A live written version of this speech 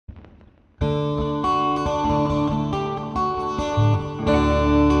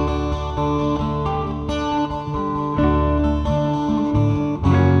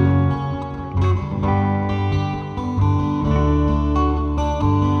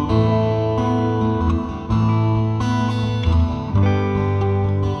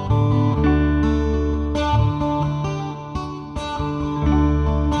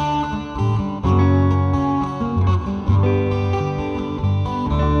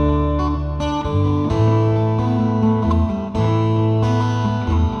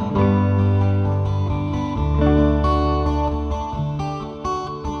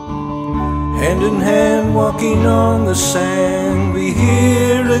walking on the sand, we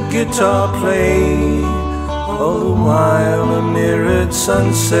hear a guitar play. All the while a mirrored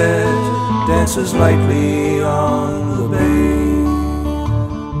sunset dances lightly on the bay.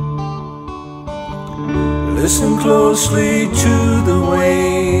 Listen closely to the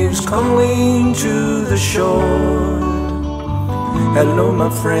waves calling to the shore. Hello my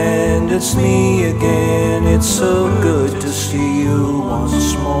friend, it's me again. It's so good to see you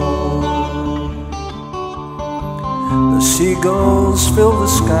once more. The seagulls fill the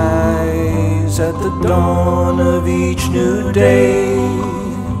skies at the dawn of each new day,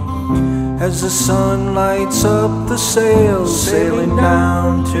 as the sun lights up the sails sailing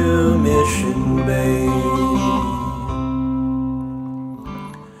down to Mission Bay.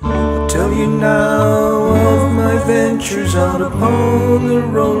 I'll tell you now of my ventures out upon the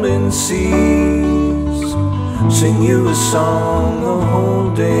rolling seas, sing you a song the whole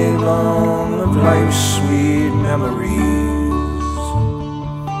day long of life's sweet memories.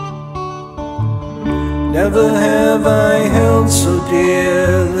 Never have I held so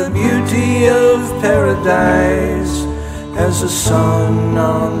dear the beauty of paradise, as the sun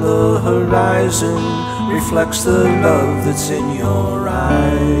on the horizon reflects the love that's in your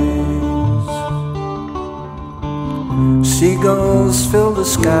eyes. Seagulls fill the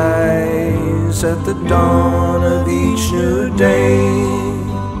skies at the dawn of each new day,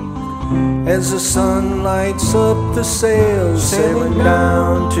 as the sun lights up the sails sailing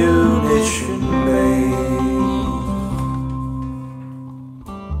down to Mission Bay.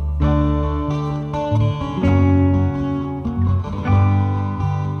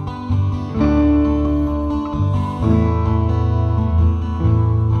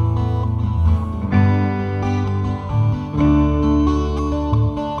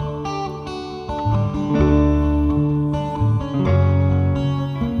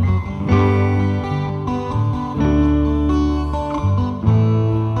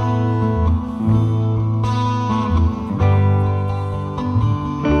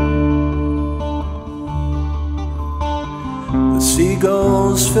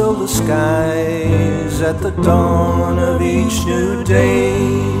 Seagulls fill the skies at the dawn of each new day,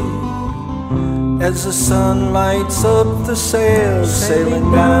 as the sun lights up the sails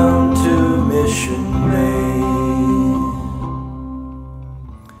sailing down to Mission Bay.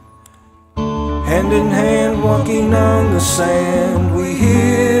 Hand in hand walking on the sand, we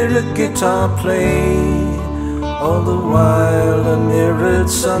hear a guitar play. All the while a mirrored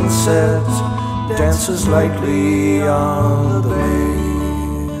sunset dances lightly on the bay.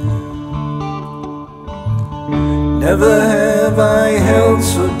 Never have I held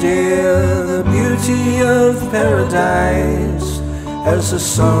so dear the beauty of paradise, as the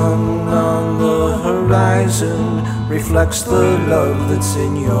sun on the horizon reflects the love that's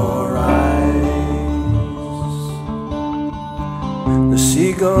in your eyes. The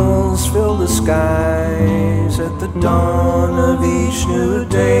seagulls fill the skies at the dawn of each new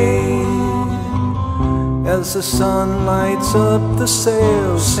day, as the sun lights up the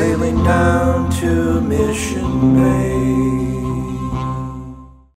sails sailing down to Mission Bay.